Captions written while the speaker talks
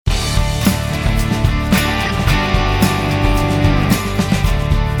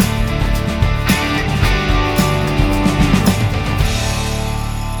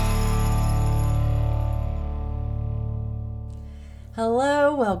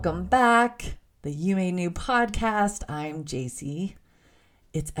welcome back. The You Made New podcast. I'm JC.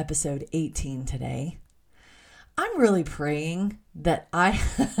 It's episode 18 today. I'm really praying that I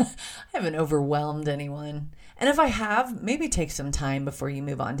haven't overwhelmed anyone. And if I have, maybe take some time before you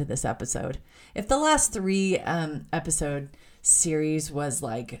move on to this episode. If the last 3 episode series was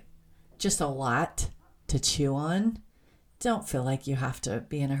like just a lot to chew on, don't feel like you have to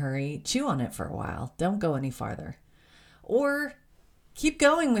be in a hurry. Chew on it for a while. Don't go any farther. Or keep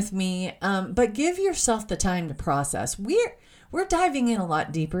going with me, but give yourself the time to process. We're diving in a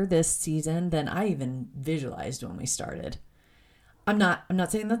lot deeper this season than I even visualized when we started. I'm not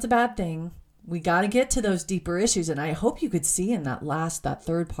saying that's a bad thing. We got to get to those deeper issues, and I hope you could see in that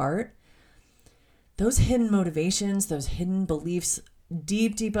third part, those hidden motivations, those hidden beliefs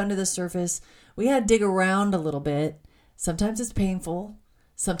deep under the surface. We had to dig around a little bit. Sometimes it's painful.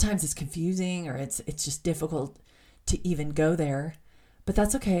 Sometimes it's confusing, or it's just difficult to even go there, but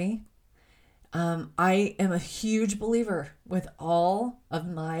that's okay. I am a huge believer with all of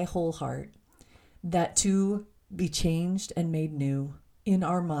my whole heart that to be changed and made new in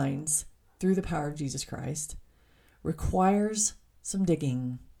our minds through the power of Jesus Christ requires some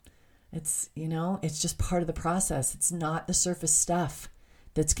digging. It's just part of the process. It's not the surface stuff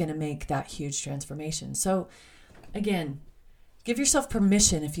that's going to make that huge transformation. So again, give yourself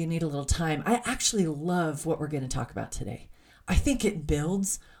permission if you need a little time. I actually love what we're going to talk about today. I think it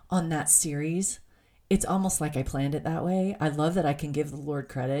builds on that series. It's almost like I planned it that way. I love that I can give the Lord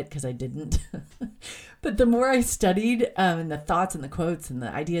credit because I didn't. But the more I studied and the thoughts and the quotes and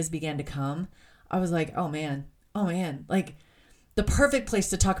the ideas began to come, I was like, oh man, like the perfect place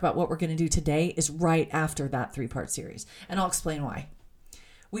to talk about what we're going to do today is right after that 3-part series. And I'll explain why.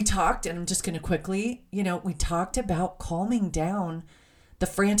 We talked, and I'm just going to quickly, we talked about calming down the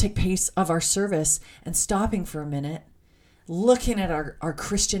frantic pace of our service and stopping for a minute, looking at our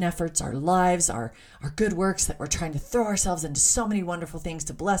Christian efforts, our lives, our good works that we're trying to throw ourselves into so many wonderful things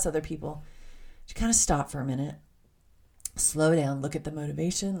to bless other people. To kind of stop for a minute, slow down, look at the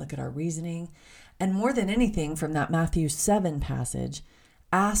motivation, look at our reasoning, and more than anything from that Matthew 7 passage,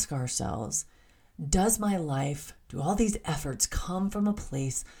 ask ourselves, does my life, do all these efforts come from a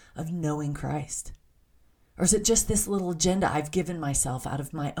place of knowing Christ? Or is it just this little agenda I've given myself out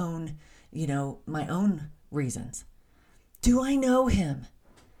of my own, my own reasons? Do I know him?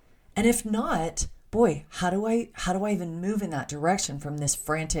 And if not, boy, how do I even move in that direction from this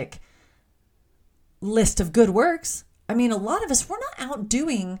frantic list of good works? I mean, a lot of us, we're not out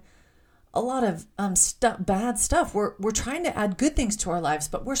doing a lot of bad stuff. We're trying to add good things to our lives,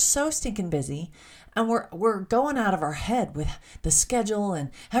 but we're so stinking busy, and we're going out of our head with the schedule and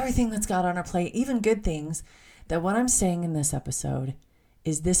everything that's got on our plate, even good things, that what I'm saying in this episode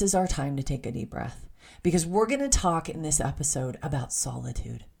is this is our time to take a deep breath, because we're going to talk in this episode about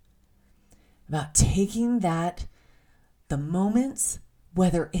solitude, about taking the moments,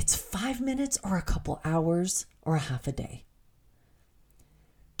 whether it's 5 minutes or a couple hours or a half a day,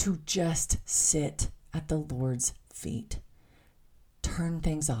 to just sit at the Lord's feet, turn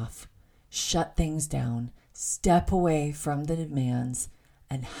things off, shut things down, step away from the demands,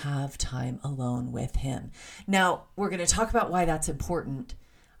 and have time alone with him. Now, we're going to talk about why that's important.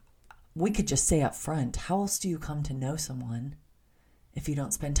 We could just say up front, how else do you come to know someone if you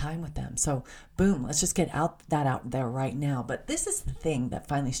don't spend time with them? So boom, let's just get out there right now. But this is the thing that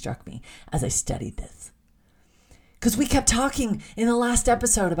finally struck me as I studied this. Because we kept talking in the last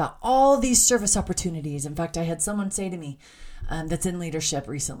episode about all these service opportunities. In fact, I had someone say to me that's in leadership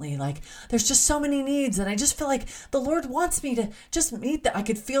recently, like, there's just so many needs. And I just feel like the Lord wants me to just meet that. I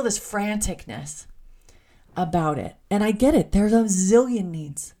could feel this franticness about it. And I get it. There's a zillion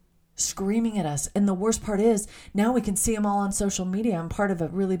needs screaming at us. And the worst part is now we can see them all on social media. I'm part of a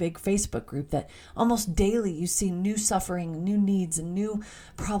really big Facebook group that almost daily you see new suffering, new needs, and new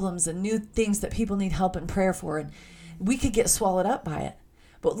problems and new things that people need help and prayer for. And we could get swallowed up by it.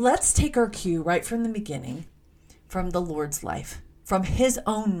 But let's take our cue right from the beginning, from the Lord's life, from his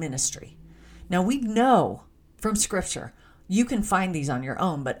own ministry. Now we know from scripture, you can find these on your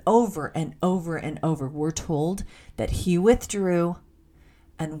own, but over and over and over, we're told that he withdrew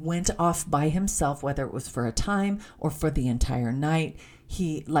and went off by himself, whether it was for a time or for the entire night.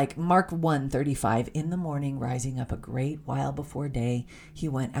 He, like Mark 1:35, in the morning, rising up a great while before day, he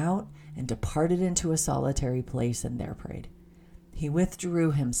went out and departed into a solitary place and there prayed. He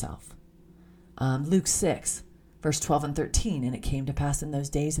withdrew himself. Luke 6, verse 12 and 13, and it came to pass in those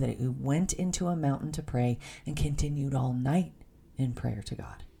days that he went into a mountain to pray and continued all night in prayer to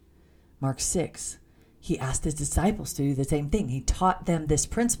God. Mark 6, he asked his disciples to do the same thing. He taught them this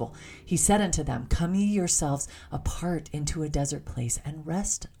principle. He said unto them, come ye yourselves apart into a desert place and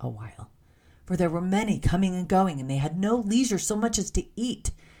rest a while. For there were many coming and going, and they had no leisure so much as to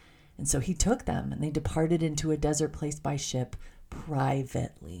eat. And so he took them, and they departed into a desert place by ship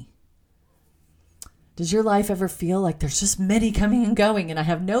privately. Does your life ever feel like there's just many coming and going and I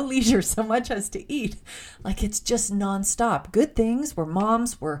have no leisure so much as to eat? Like it's just nonstop. Good things. We're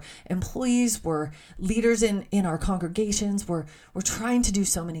moms, we're employees, we're leaders in our congregations. We're trying to do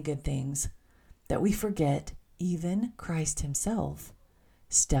so many good things that we forget even Christ himself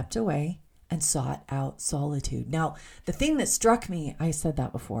stepped away and sought out solitude. Now, the thing that struck me, I said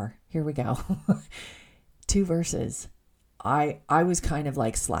that before. Here we go. 2 verses. I was kind of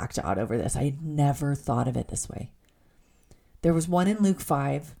like slacked out over this. I had never thought of it this way. There was one in Luke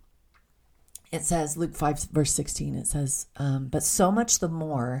 5. It says, Luke 5 verse 16, it says, but so much the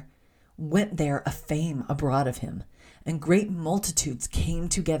more went there a fame abroad of him, and great multitudes came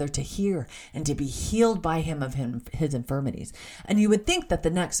together to hear and to be healed by him of his infirmities. And you would think that the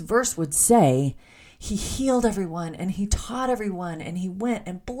next verse would say, he healed everyone and he taught everyone and he went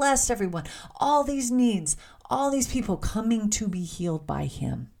and blessed everyone. All these needs, all these people coming to be healed by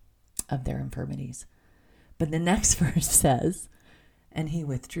him of their infirmities. But the next verse says, and he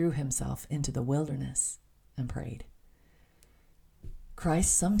withdrew himself into the wilderness and prayed.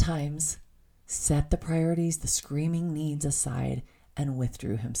 Christ sometimes set the priorities, the screaming needs aside and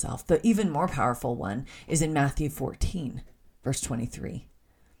withdrew himself. The even more powerful one is in Matthew 14, verse 23.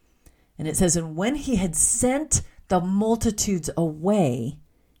 And it says, and when he had sent the multitudes away,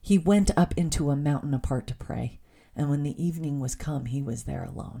 he went up into a mountain apart to pray. And when the evening was come, he was there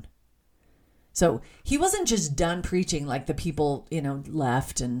alone. So he wasn't just done preaching like the people,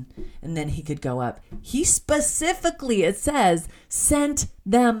 left and then he could go up. He specifically, it says, sent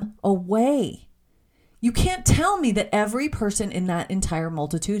them away. You can't tell me that every person in that entire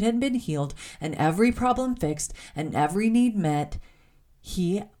multitude had been healed and every problem fixed and every need met.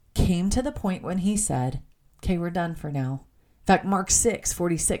 He came to the point when he said, okay, we're done for now. In fact, Mark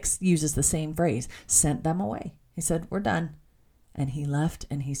 6:46 uses the same phrase, sent them away. He said, we're done. And he left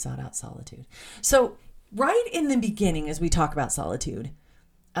and he sought out solitude. So right in the beginning, as we talk about solitude,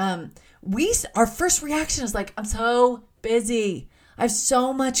 our first reaction is like, I'm so busy. I have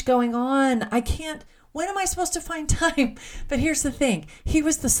so much going on. When am I supposed to find time? But here's the thing. He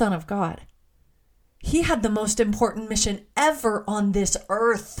was the Son of God. He had the most important mission ever on this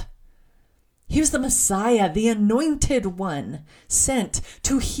earth. He was the Messiah, the anointed one, sent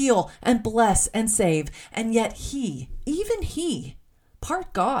to heal and bless and save. And yet even he,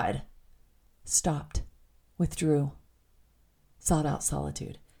 part God, stopped, withdrew, sought out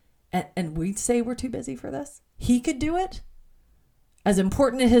solitude. And we'd say we're too busy for this. He could do it, as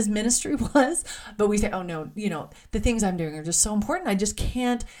important as his ministry was. But we say, oh no, the things I'm doing are just so important.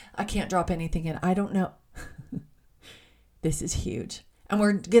 I can't drop anything in. I don't know. This is huge. And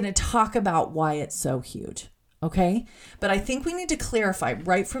we're going to talk about why it's so huge. Okay. But I think we need to clarify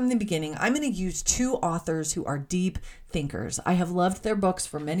right from the beginning. I'm going to use 2 authors who are deep thinkers. I have loved their books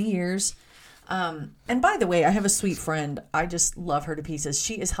for many years. And by the way, I have a sweet friend. I just love her to pieces.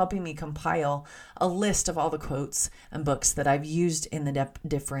 She is helping me compile a list of all the quotes and books that I've used in the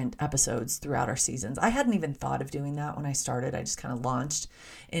different episodes throughout our seasons. I hadn't even thought of doing that when I started. I just kind of launched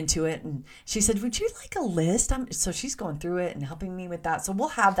into it. And she said, would you like a list? So she's going through it and helping me with that. So we'll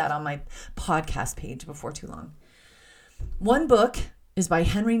have that on my podcast page before too long. One book is by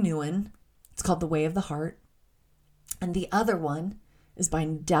Henry Nouwen. It's called The Way of the Heart. And the other one is by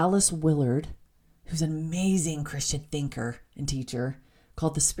Dallas Willard, who's an amazing Christian thinker and teacher,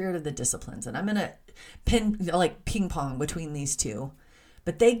 called The Spirit of the Disciplines. And I'm going to ping pong between these 2.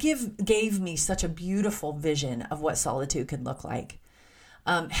 But they gave me such a beautiful vision of what solitude could look like.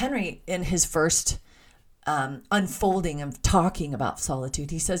 Henry, in his first unfolding of talking about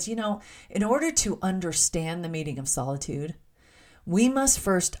solitude, he says, in order to understand the meaning of solitude, we must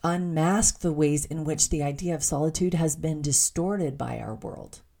first unmask the ways in which the idea of solitude has been distorted by our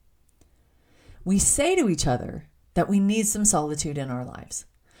world. We say to each other that we need some solitude in our lives.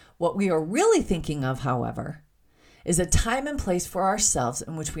 What we are really thinking of, however, is a time and place for ourselves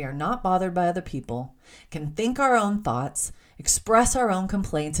in which we are not bothered by other people, can think our own thoughts, express our own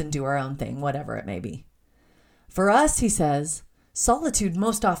complaints, and do our own thing, whatever it may be. For us, he says, solitude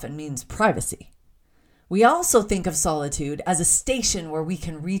most often means privacy. We also think of solitude as a station where we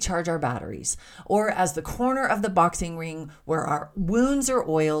can recharge our batteries, or as the corner of the boxing ring where our wounds are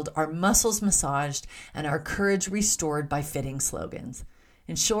oiled, our muscles massaged, and our courage restored by fitting slogans.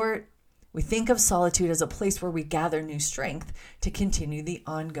 In short, We think of solitude as a place where we gather new strength to continue the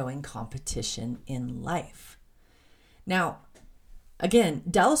ongoing competition in life. Now, again,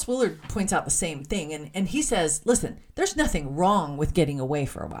 Dallas Willard points out the same thing, and he says, listen, there's nothing wrong with getting away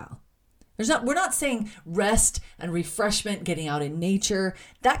for a while. We're not saying rest and refreshment, getting out in nature,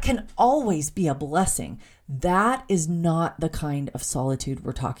 that can always be a blessing. That is not the kind of solitude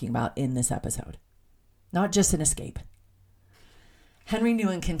we're talking about in this episode. Not just an escape. Henry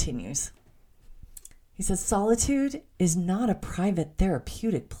Nouwen continues. He says, solitude is not a private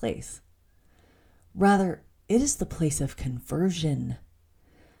therapeutic place. Rather, it is the place of conversion,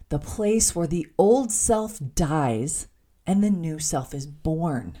 the place where the old self dies and the new self is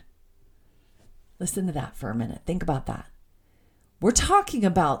born. Listen to that for a minute. Think about that. We're talking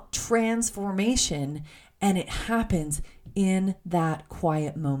about transformation, and it happens in that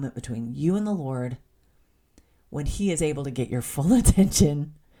quiet moment between you and the Lord when He is able to get your full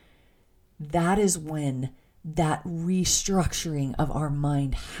attention. That is when that restructuring of our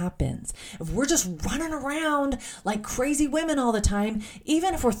mind happens. If we're just running around like crazy women all the time,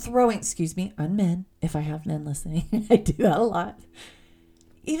 even if we're throwing, on men, if I have men listening, I do that a lot.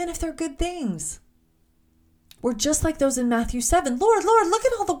 Even if they're good things. We're just like those in Matthew 7. Lord, Lord, look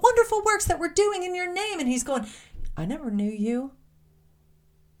at all the wonderful works that we're doing in your name. And He's going, I never knew you.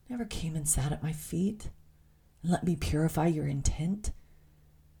 Never came and sat at my feet and let me purify your intent.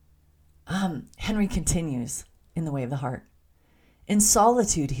 Henry continues in The Way of the Heart. In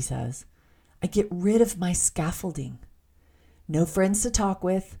solitude, he says, I get rid of my scaffolding. No friends to talk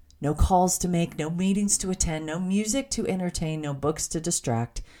with, no calls to make, no meetings to attend, no music to entertain, no books to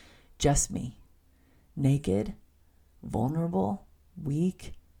distract. Just me. Naked, vulnerable,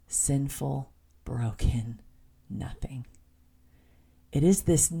 weak, sinful, broken, nothing. It is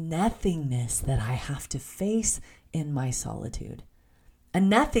this nothingness that I have to face in my solitude. A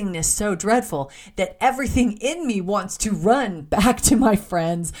nothingness so dreadful that everything in me wants to run back to my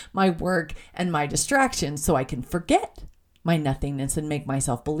friends, my work, and my distractions so I can forget my nothingness and make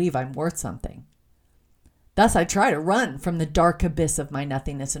myself believe I'm worth something. Thus, I try to run from the dark abyss of my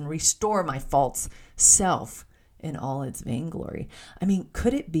nothingness and restore my false self in all its vainglory. I mean,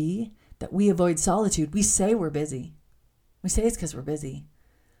 could it be that we avoid solitude? We say we're busy. We say it's because we're busy.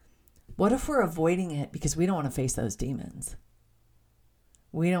 What if we're avoiding it because we don't want to face those demons?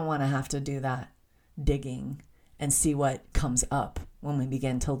 We don't want to have to do that digging and see what comes up when we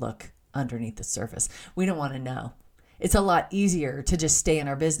begin to look underneath the surface. We don't want to know. It's a lot easier to just stay in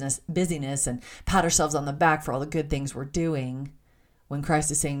our busyness and pat ourselves on the back for all the good things we're doing when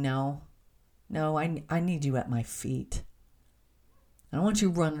Christ is saying, no, I need you at my feet. I don't want you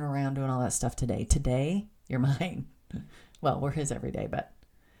running around doing all that stuff today. Today, you're mine. Well, we're His every day,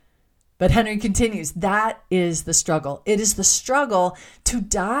 But Henry continues, that is the struggle. It is the struggle to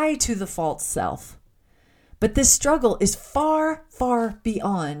die to the false self. But this struggle is far, far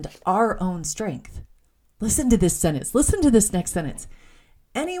beyond our own strength. Listen to this sentence. Listen to this next sentence.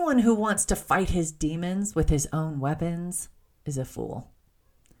 Anyone who wants to fight his demons with his own weapons is a fool.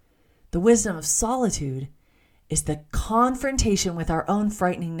 The wisdom of solitude is the confrontation with our own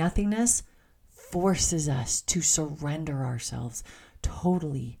frightening nothingness forces us to surrender ourselves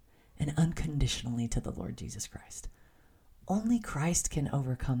totally and unconditionally to the Lord Jesus Christ. Only Christ can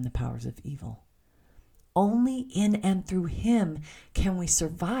overcome the powers of evil. Only in and through Him can we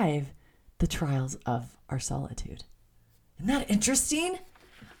survive the trials of our solitude. Isn't that interesting?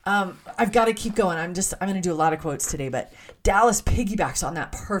 I've got to keep going. I'm going to do a lot of quotes today, but Dallas piggybacks on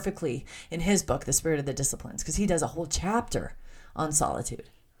that perfectly in his book, The Spirit of the Disciplines, because he does a whole chapter on solitude.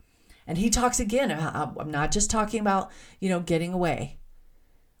 And he talks again, I'm not just talking about, getting away.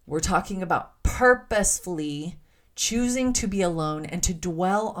 We're talking about purposefully choosing to be alone and to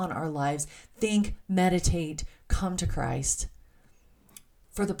dwell on our lives, think, meditate, come to Christ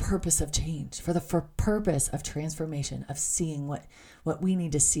for the purpose of change, for the purpose of transformation, of seeing what we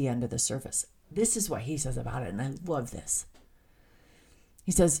need to see under the surface. This is what he says about it, and I love this.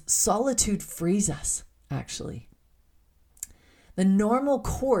 He says, solitude frees us, actually. The normal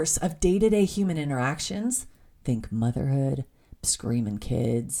course of day-to-day human interactions, think motherhood, screaming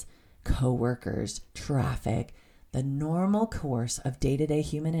kids, coworkers, traffic, the normal course of day-to-day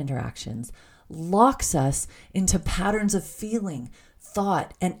human interactions locks us into patterns of feeling,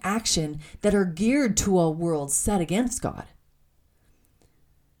 thought, and action that are geared to a world set against God.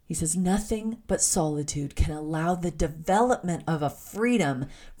 He says, nothing but solitude can allow the development of a freedom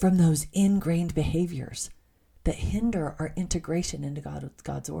from those ingrained behaviors that hinder our integration into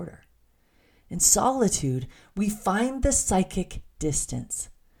God's order. In solitude, we find the psychic distance,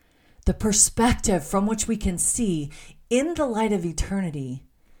 the perspective from which we can see in the light of eternity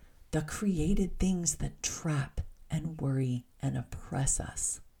the created things that trap and worry and oppress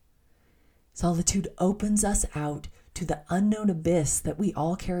us. Solitude opens us out to the unknown abyss that we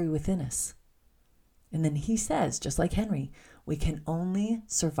all carry within us. And then he says, just like Henry, we can only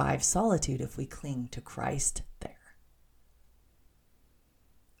survive solitude if we cling to Christ there.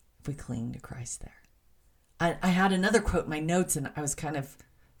 If we cling to Christ there. I had another quote in my notes and I was kind of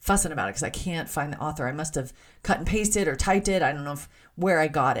fussing about it because I can't find the author. I must have cut and pasted or typed it. I don't know where I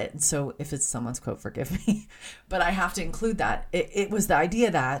got it. And so if it's someone's quote, forgive me. But I have to include that. It was the idea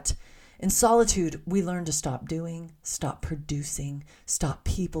that in solitude, we learn to stop doing, stop producing, stop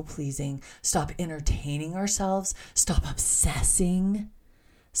people pleasing, stop entertaining ourselves, stop obsessing,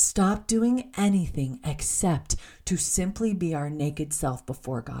 stop doing anything except to simply be our naked self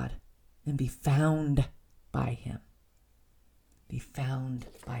before God and be found by him. Be found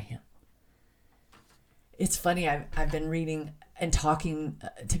by him. It's funny, I've been reading and talking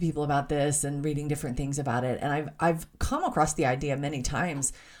to people about this and reading different things about it. And I've come across the idea many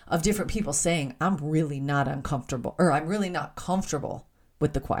times of different people saying, I'm really not uncomfortable, or I'm really not comfortable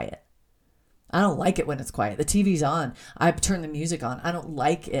with the quiet. I don't like it when it's quiet. The TV's on. I turn the music on. I don't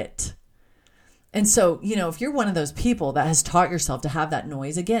like it. And so, if you're one of those people that has taught yourself to have that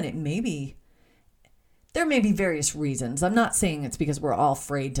noise, again, there may be various reasons. I'm not saying it's because we're all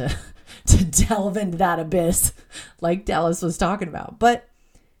afraid to delve into that abyss like Dallas was talking about. But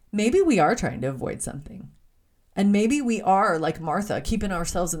maybe we are trying to avoid something. And maybe we are, like Martha, keeping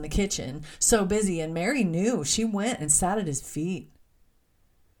ourselves in the kitchen, so busy. And Mary knew. She went and sat at his feet.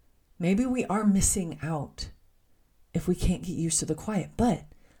 Maybe we are missing out if we can't get used to the quiet. But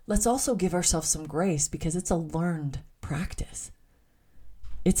let's also give ourselves some grace because it's a learned practice.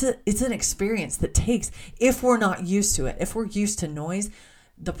 It's an experience that takes, if we're not used to it, if we're used to noise,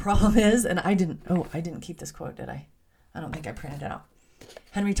 the problem is, and I didn't keep this quote, did I? I don't think I printed it out.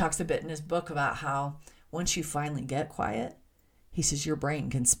 Henry talks a bit in his book about how once you finally get quiet, he says your brain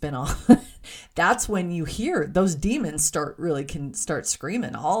can spin off. That's when you hear those demons can start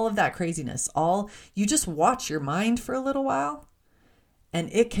screaming, all of that craziness. You just watch your mind for a little while and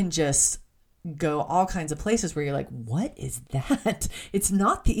it can just go all kinds of places where you're like, what is that? It's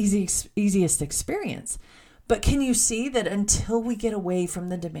not the easiest experience. But can you see that until we get away from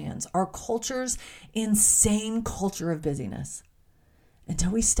the demands, our culture's insane culture of busyness,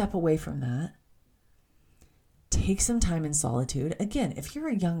 until we step away from that, take some time in solitude. Again, if you're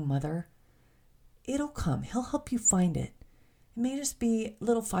a young mother, it'll come. He'll help you find it. It may just be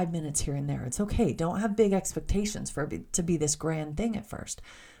little 5 minutes here and there. It's okay. Don't have big expectations for it to be this grand thing at first.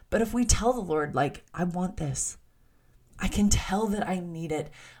 But if we tell the Lord, like, I want this, I can tell that I need it.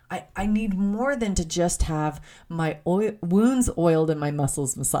 I need more than to just have my wounds oiled and my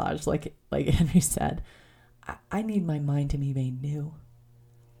muscles massaged, like Henry said. I need my mind to be made new.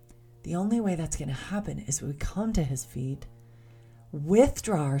 The only way that's going to happen is we come to his feet,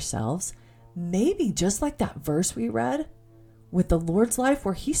 withdraw ourselves, maybe just like that verse we read with the Lord's life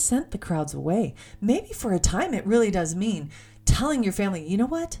where he sent the crowds away. Maybe for a time it really does mean telling your family, you know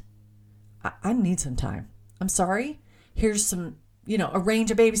what? I need some time. I'm sorry. Here's some,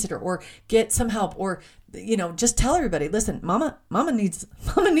 arrange a babysitter or get some help or, just tell everybody, listen, mama needs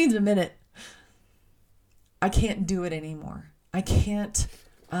a minute. I can't do it anymore. I can't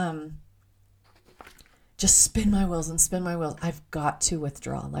just spin my wheels. I've got to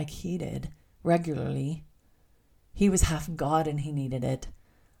withdraw like he did regularly. He was half God and he needed it.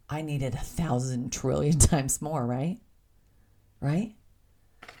 I needed 1,000 trillion times more, right? Right?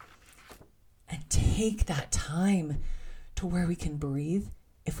 And take that time to where we can breathe.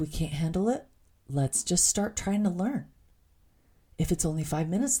 If we can't handle it, let's just start trying to learn. If it's only 5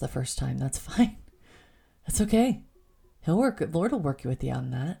 minutes the first time, that's fine. That's okay. Lord will work with you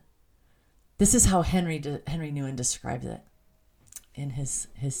on that. This is how Henry Nouwen describes it in his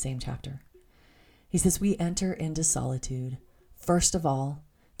same chapter. He says, we enter into solitude, first of all,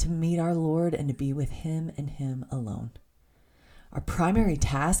 to meet our Lord and to be with him and him alone. Our primary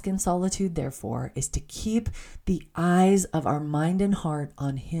task in solitude, therefore, is to keep the eyes of our mind and heart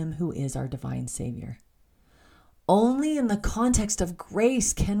on him who is our divine Savior. Only in the context of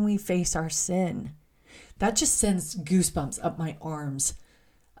grace can we face our sin. That just sends goosebumps up my arms.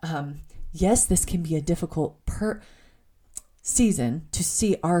 Yes, this can be a difficult season to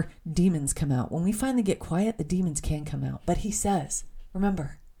see our demons come out. When we finally get quiet, the demons can come out. But he says,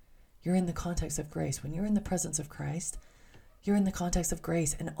 remember, you're in the context of grace. When you're in the presence of Christ, you're in the context of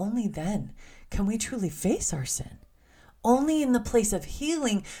grace. And only then can we truly face our sin. Only in the place of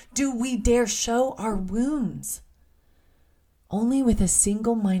healing do we dare show our wounds. Only with a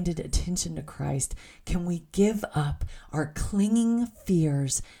single-minded attention to Christ can we give up our clinging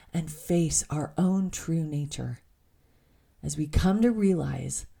fears and face our own true nature. As we come to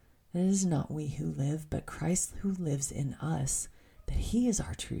realize that it is not we who live, but Christ who lives in us, that he is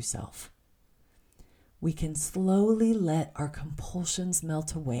our true self, we can slowly let our compulsions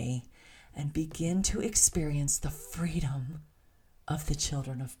melt away and begin to experience the freedom of the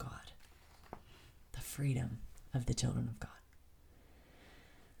children of God. The freedom of the children of God.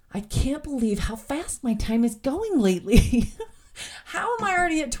 I can't believe how fast my time is going lately. How am I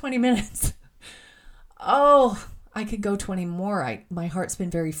already at 20 minutes? Oh, I could go 20 more. My heart's been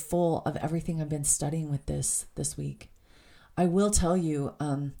very full of everything I've been studying with this week. I will tell you,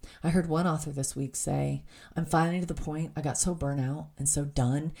 I heard one author this week say, I'm finally to the point, I got so burnt out and so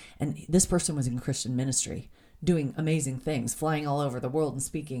done. And this person was in Christian ministry, doing amazing things, flying all over the world and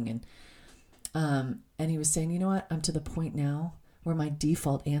speaking. And he was saying, you know what? I'm to the point now where my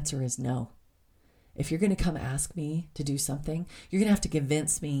default answer is no. If you're going to come ask me to do something, you're going to have to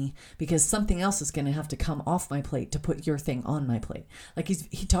convince me, because something else is going to have to come off my plate to put your thing on my plate. Like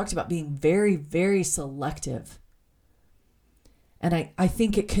he talked about being very, very selective. And I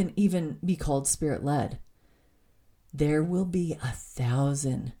think it can even be called spirit-led. There will be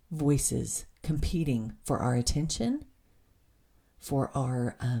 1,000 voices competing for our attention, for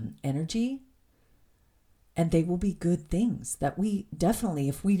our energy, and they will be good things that we definitely,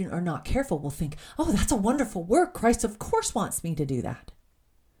 if we are not careful, will think, oh, that's a wonderful work. Christ, of course, wants me to do that.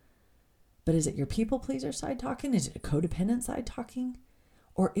 But is it your people pleaser side talking? Is it a codependent side talking?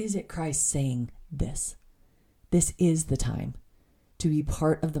 Or is it Christ saying this? This is the time to be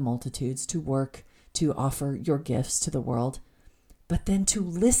part of the multitudes, to work, to offer your gifts to the world, but then to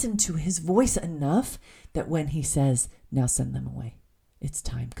listen to his voice enough that when he says, now send them away, it's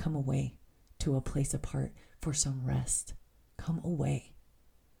time, come away to a place apart for some rest. Come away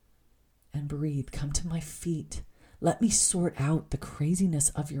and breathe. Come to my feet. Let me sort out the craziness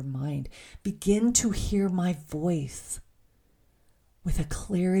of your mind. Begin to hear my voice with a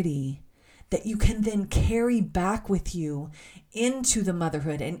clarity that you can then carry back with you into the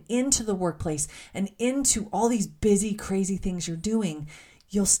motherhood and into the workplace and into all these busy, crazy things you're doing.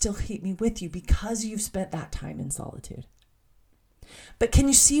 You'll still keep me with you because you've spent that time in solitude. But can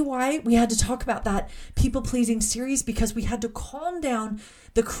you see why we had to talk about that people-pleasing series? Because we had to calm down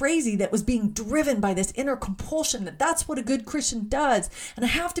the crazy that was being driven by this inner compulsion that that's what a good Christian does. And I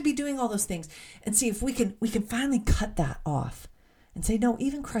have to be doing all those things, and see if we can finally cut that off and say, no,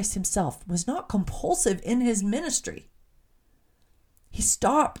 even Christ himself was not compulsive in his ministry. He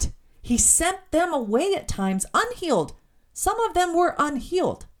stopped. He sent them away at times unhealed. Some of them were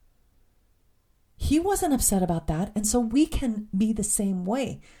unhealed. He wasn't upset about that. And so we can be the same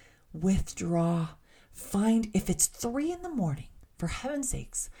way. Withdraw. Find, if it's 3 a.m, for heaven's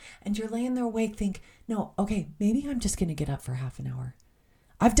sakes, and you're laying there awake, think, no, okay, maybe I'm just going to get up for half an hour.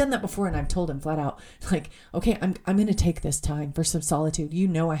 I've done that before, and I've told him flat out, like, okay, I'm going to take this time for some solitude. You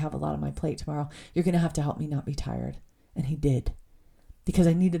know I have a lot on my plate tomorrow. You're going to have to help me not be tired. And he did. Because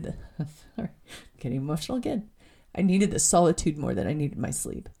I needed the, sorry, getting emotional again. I needed the solitude more than I needed my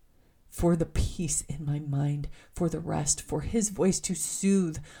sleep. For the peace in my mind, for the rest, for his voice to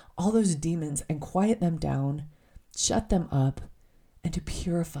soothe all those demons and quiet them down, shut them up, and to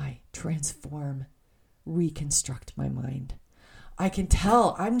purify, transform, reconstruct my mind. I can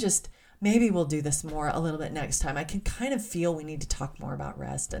tell maybe we'll do this more a little bit next time. I can kind of feel we need to talk more about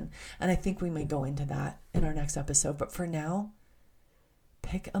rest, and I think we may go into that in our next episode. But for now,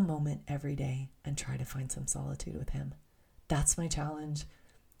 pick a moment every day and try to find some solitude with him. That's my challenge.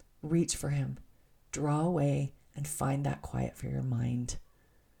 Reach for him, draw away, and find that quiet for your mind.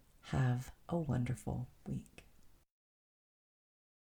 Have a wonderful week.